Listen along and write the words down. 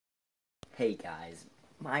Hey guys,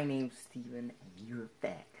 my name's Steven and you're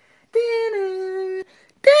back.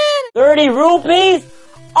 30 rupees?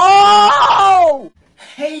 Oh!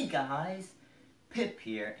 Hey guys, Pip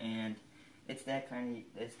here, and it's that time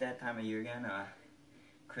of year again,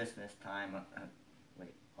 Christmas time.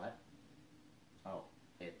 Wait, what? Oh,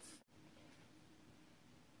 it's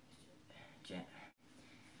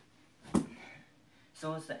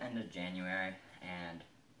so it's the end of January, and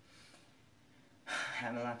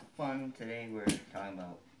having lots of fun. Today we're talking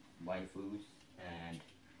about waifus, and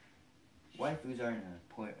waifus are an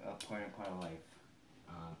important part of life.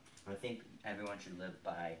 I think everyone should live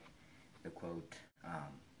by the quote,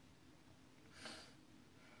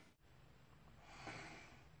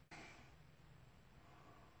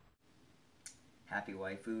 happy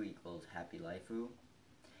waifu equals happy lifeu,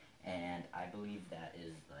 and I believe that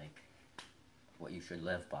is like what you should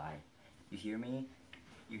live by. You hear me?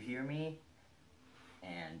 You hear me?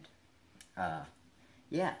 And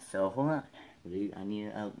yeah. So hold on.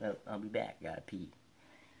 I'll be back. Gotta pee.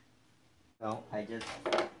 So I just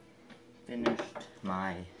finished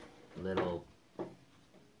my little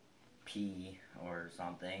pee or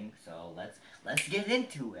something. So let's get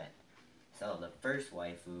into it. So the first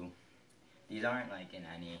waifu. These aren't like in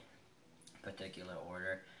any particular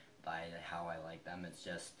order by how I like them. It's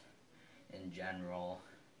just in general.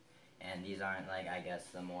 And these aren't like, I guess,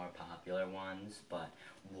 the more popular ones, but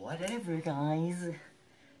whatever, guys.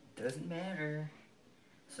 Doesn't matter.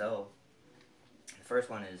 So, the first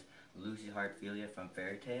one is Lucy Heartfilia from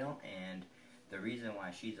Fairy Tail, and the reason why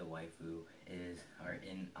she's a waifu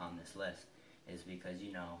on this list is because,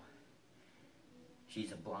 you know,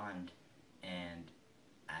 she's a blonde, and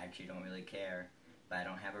I actually don't really care, but I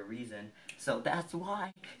don't have a reason, so that's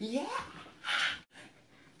why. Yeah!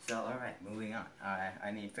 So, alright, moving on.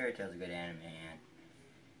 I mean, Fairy Tail's a good anime, and,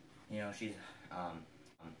 you know, she's,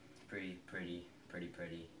 pretty.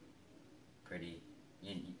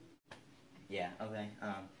 Yeah, okay,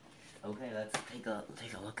 okay, let's take a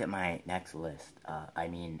look at my next list.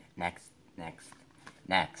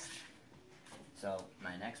 Next. So,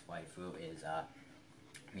 my next waifu is,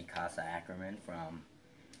 Mikasa Ackerman from,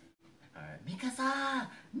 Mikasa!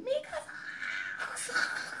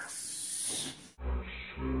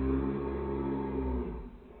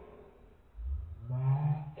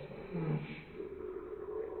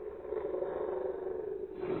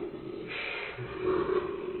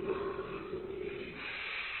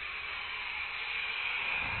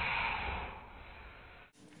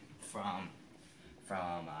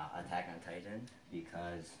 From Attack on Titan,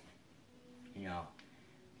 because, you know,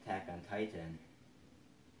 Attack on Titan,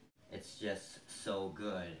 it's just so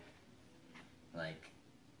good. Like,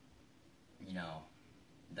 you know,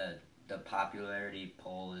 the popularity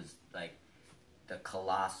poll is like the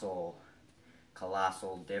colossal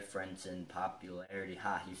difference in popularity.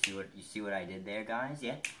 Ha, you see what I did there, guys?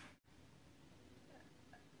 Yeah?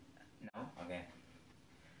 No? Okay.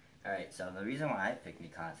 Alright, so the reason why I picked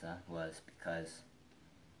Mikasa was because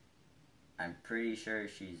I'm pretty sure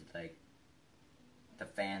she's like the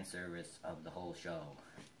fan service of the whole show.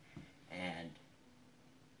 And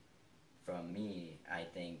from me, I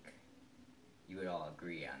think you would all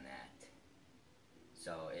agree on that.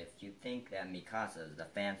 So if you think that Mikasa is the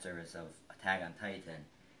fan service of Attack on Titan,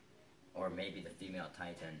 or maybe the female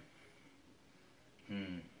Titan,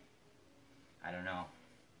 I don't know.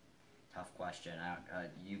 Tough question.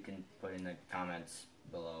 You can put in the comments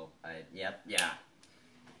below. Yep, yeah.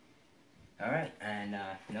 Alright, and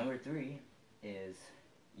number 3 is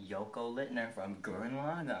Yoko Littner from Gurren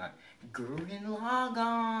Lagann. Gurren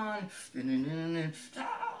Lagann!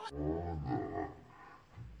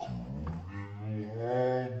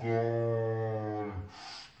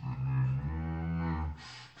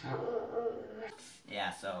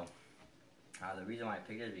 Yeah, so the reason why I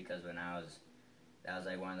picked it is because that was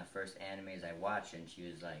like one of the first animes I watched, and she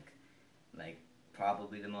was like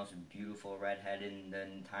probably the most beautiful redhead in the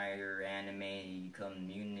entire anime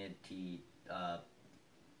community.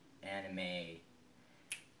 Anime.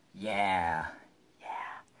 Yeah.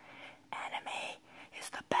 Anime is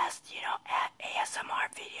the best, you know, ASMR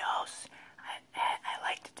videos. I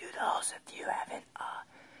like to do those if you haven't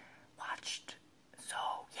watched. So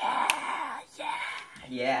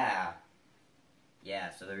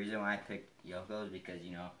yeah. So the reason why I picked Yoko is because,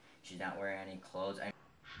 you know, she's not wearing any clothes.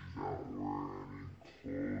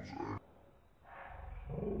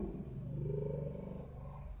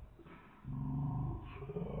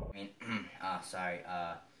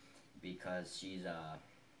 Because she's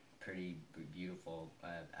pretty beautiful,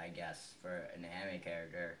 I guess, for an anime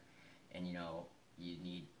character, and, you know, you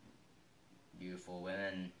need beautiful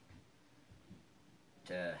women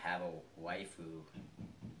to have a waifu.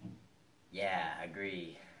 Yeah,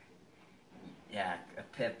 agree. Yeah, a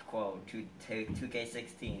Pip quote,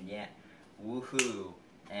 2K16, yeah. Woohoo.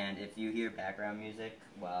 And if you hear background music,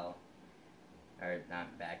 well, or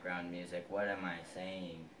not background music, what am I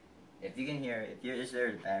saying? If you can hear, is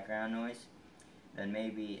there background noise, then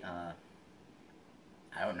maybe, I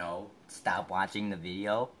don't know, stop watching the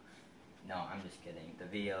video. No, I'm just kidding.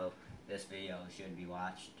 This video should be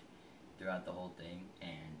watched throughout the whole thing.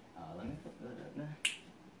 And, let me put,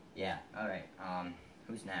 yeah, alright,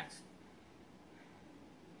 who's next?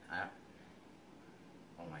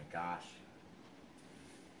 Oh my gosh.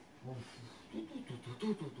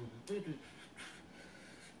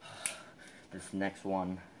 This next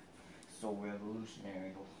one, so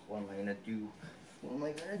revolutionary. What am I gonna do? What am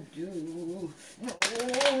I gonna do?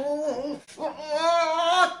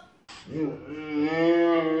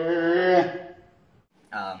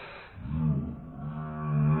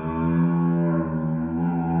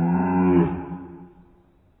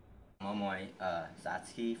 Momoi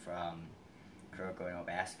Satsuki from Kuroko no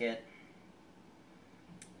Basket.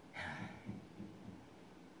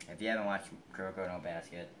 If you haven't watched Kuroko no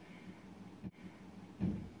Basket,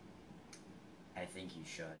 I think you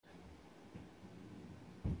should.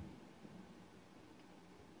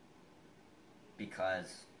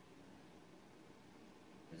 Because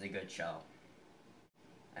it's a good show.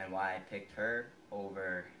 And why I picked her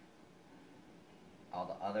over all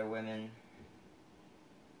the other women,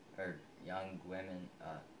 or young women,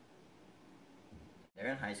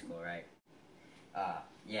 they're in high school, right?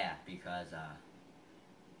 Yeah, because,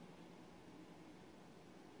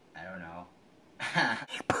 I don't know.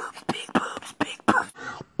 Big boobs, big boobs, big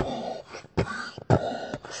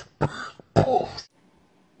boobs.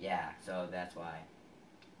 Yeah, so that's why.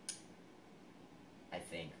 I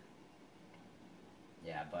think.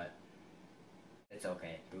 Yeah, but it's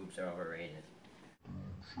okay. Boobs are overrated.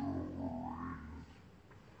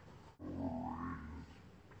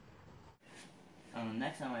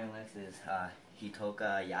 Next on my list is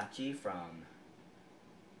Hitoka Yachi from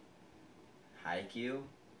Haikyuu.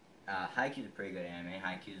 Haikyuu is a pretty good anime.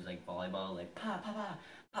 Haikyuu is like volleyball, like pa pa pa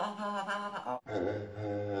pa pa pa pa.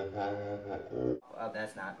 Well,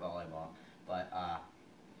 that's not volleyball, but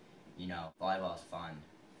you know, volleyball is fun.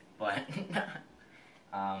 But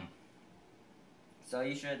so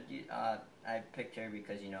you should. I picked her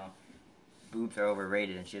because, you know, boobs are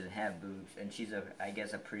overrated and she doesn't have boobs, and she's I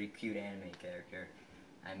guess a pretty cute anime character.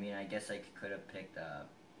 I mean, I guess I could have picked the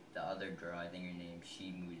other girl. I think her name's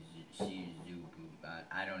Shizubu.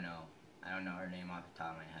 I don't know. I don't know her name off the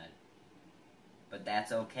top of my head. But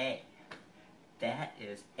that's okay. That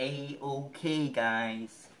is A-okay,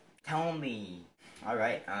 guys. Tell me.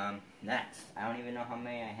 Alright, next. I don't even know how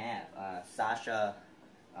many I have. Sasha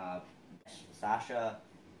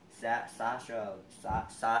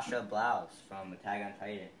Blouse from Attack on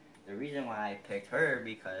Titan. The reason why I picked her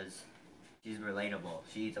because she's relatable.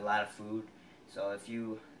 She eats a lot of food. So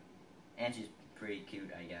and she's pretty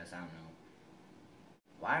cute, I guess. I don't know.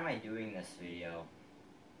 Why am I doing this video?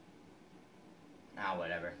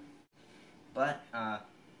 Whatever. But,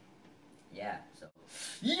 yeah, so.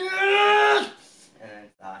 Yes! And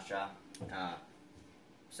then Sasha.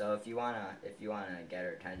 So if you wanna get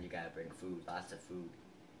her attention, you gotta bring food, lots of food.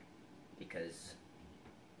 Because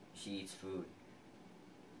she eats food.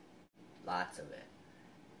 Lots of it.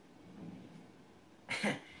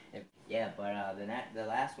 Yeah, but the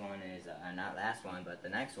last one is, not last one, but the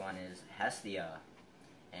next one is Hestia.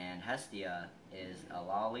 And Hestia is a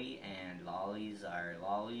lolly, and lollies are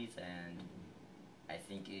lollies, and I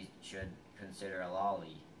think you should consider a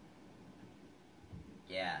lolly.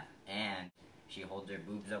 Yeah, and she holds her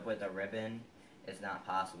boobs up with a ribbon. It's not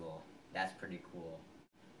possible. That's pretty cool.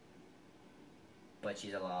 But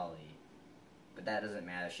she's a lolly. But that doesn't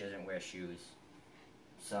matter. She doesn't wear shoes.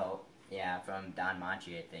 So, yeah, from Don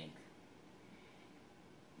Machi, I think.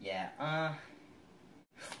 Yeah,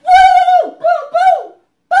 Woo! Boo! Boo!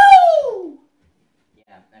 Boo!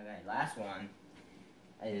 Yeah, okay, last one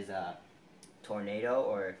is, Tornado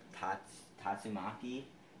or Tatsumaki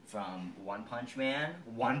from One Punch Man.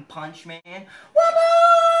 One Punch Man. One Punch!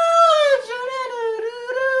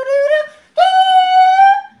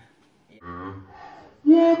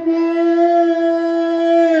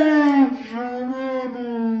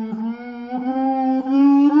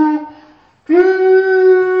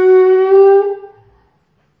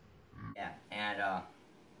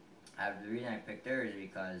 The reason I picked her is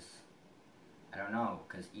because, I don't know,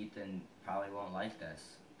 because Ethan probably won't like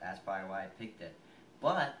this. That's probably why I picked it.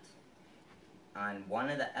 But, on one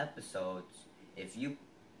of the episodes, if you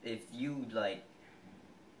like,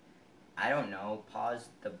 I don't know, pause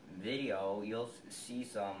the video, you'll see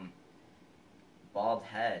some bald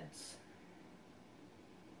heads.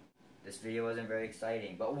 This video wasn't very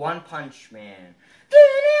exciting, but One Punch Man.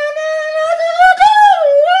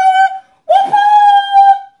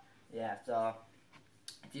 Yeah, so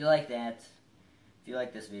if you like that, if you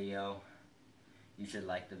like this video, you should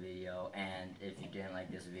like the video, and if you didn't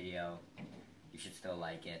like this video, you should still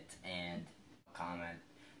like it and comment.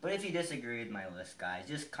 But if you disagree with my list, guys,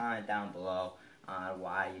 just comment down below on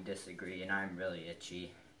why you disagree, and I'm really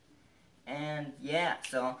itchy. And yeah,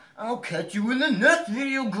 so I'll catch you in the next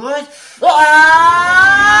video, guys.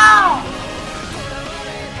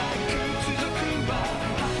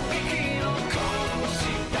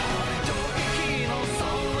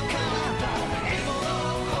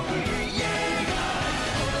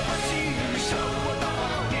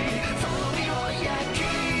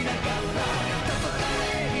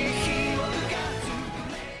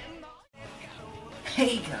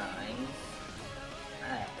 Hey guys,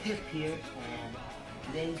 Pip here, and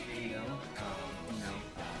today's video